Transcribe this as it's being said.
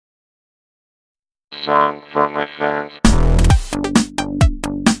song for my fans.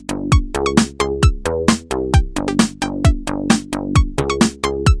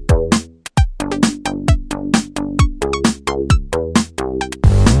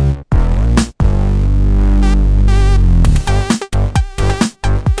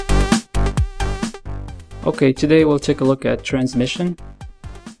 Okay, today we'll take a look at transmission,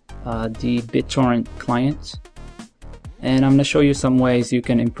 the BitTorrent client, and I'm going to show you some ways you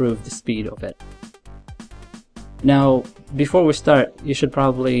can improve the speed of it. Now, before we start, you should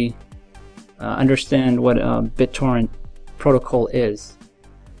probably understand what a BitTorrent protocol is.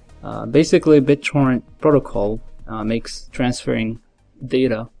 Basically, BitTorrent protocol makes transferring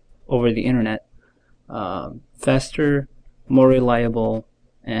data over the internet faster, more reliable,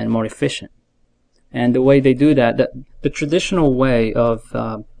 and more efficient. And the way they do that, the traditional way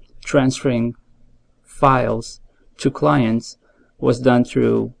of transferring files to clients was done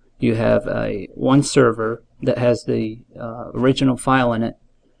through, you have one server that has the original file in it,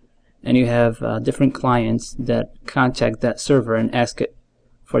 and you have different clients that contact that server and ask it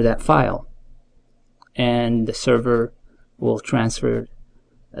for that file. And the server will transfer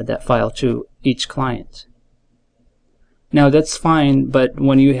that file to each client. Now that's fine, but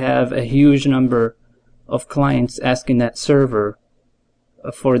when you have a huge number of clients asking that server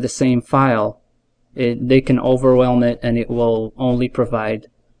for the same file, they can overwhelm it, and it will only provide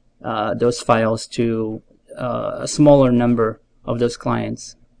those files to a smaller number of those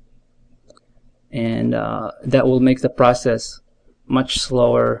clients, and that will make the process much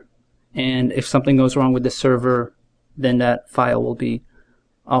slower, and if something goes wrong with the server, then that file will be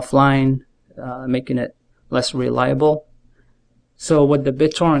offline, making it less reliable. So what the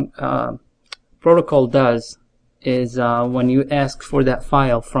BitTorrent protocol does is when you ask for that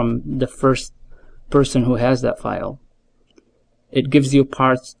file from the first person who has that file, it gives you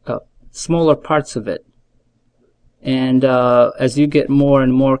parts, smaller parts of it, and as you get more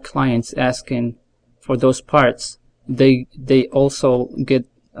and more clients asking for those parts, they also get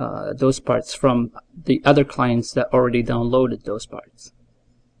those parts from the other clients that already downloaded those parts.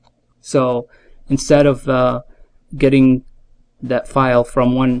 So instead of getting that file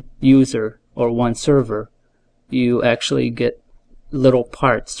from one user or one server, you actually get little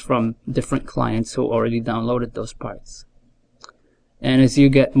parts from different clients who already downloaded those parts. And as you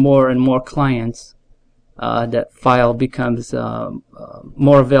get more and more clients, that file becomes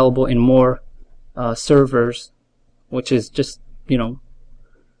more available in more servers, which is just,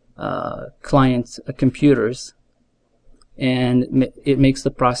 clients' computers, and it makes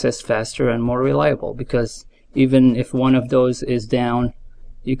the process faster and more reliable, because even if one of those is down,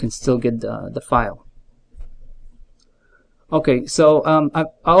 you can still get the file. Okay, so I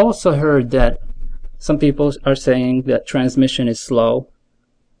also heard that some people are saying that transmission is slow.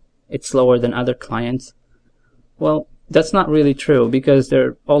 It's slower than other clients. Well, that's not really true, because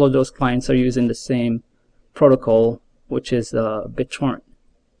all of those clients are using the same protocol, which is BitTorrent.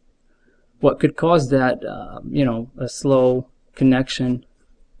 What could cause that, a slow connection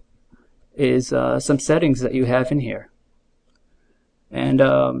is some settings that you have in here. And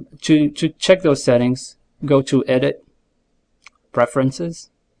to check those settings, go to Edit, Preferences.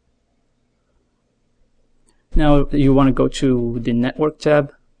 Now you want to go to the Network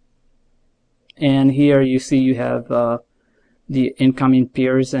tab, and here you see you have the incoming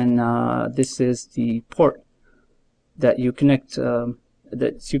peers, and this is the port that you connect,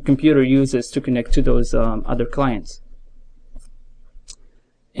 that your computer uses to connect to those other clients.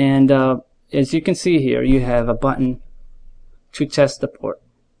 And as you can see here, you have a button to test the port,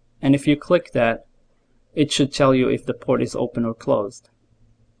 and if you click that, it should tell you if the port is open or closed.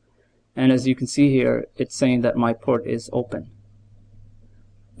 And as you can see here, it's saying that my port is open.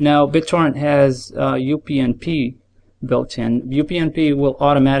 Now BitTorrent has UPnP built in. UPnP will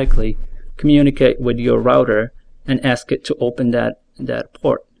automatically communicate with your router and ask it to open that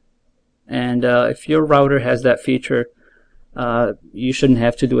port. And if your router has that feature, you shouldn't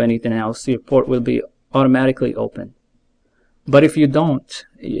have to do anything else. Your port will be automatically open. But if you don't,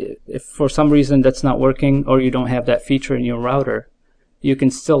 if for some reason that's not working, or you don't have that feature in your router, you can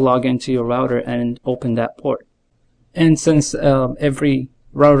still log into your router and open that port. And since every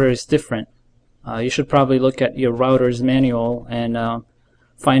router is different, you should probably look at your router's manual and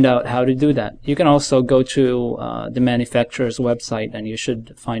find out how to do that. You can also go to the manufacturer's website, and you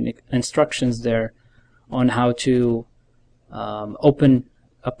should find instructions there on how to open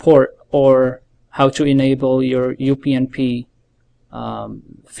a port, or how to enable your UPnP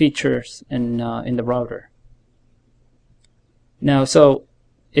features in the router. Now, so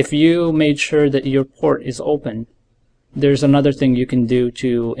if you made sure that your port is open, there's another thing you can do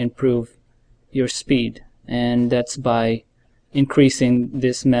to improve your speed, and that's by increasing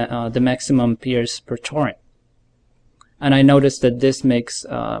this the maximum peers per torrent. And I noticed that this makes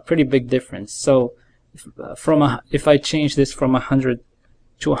a pretty big difference. So if I change this from 100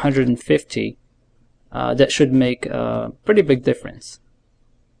 to 150, that should make a pretty big difference.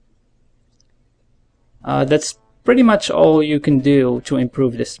 That's pretty much all you can do to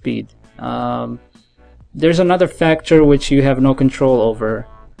improve the speed. There's another factor which you have no control over,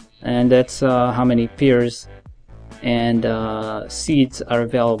 and that's how many peers and seeds are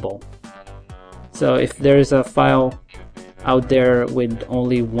available. So if there's a file out there with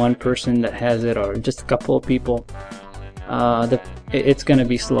only one person that has it, or just a couple of people, it's gonna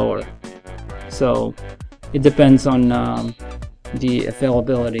be slower. So it depends on the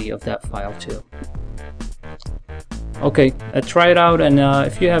availability of that file too. Okay, try it out, and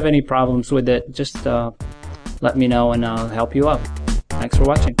if you have any problems with it, just let me know and I'll help you out. Thanks for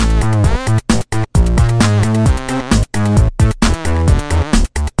watching.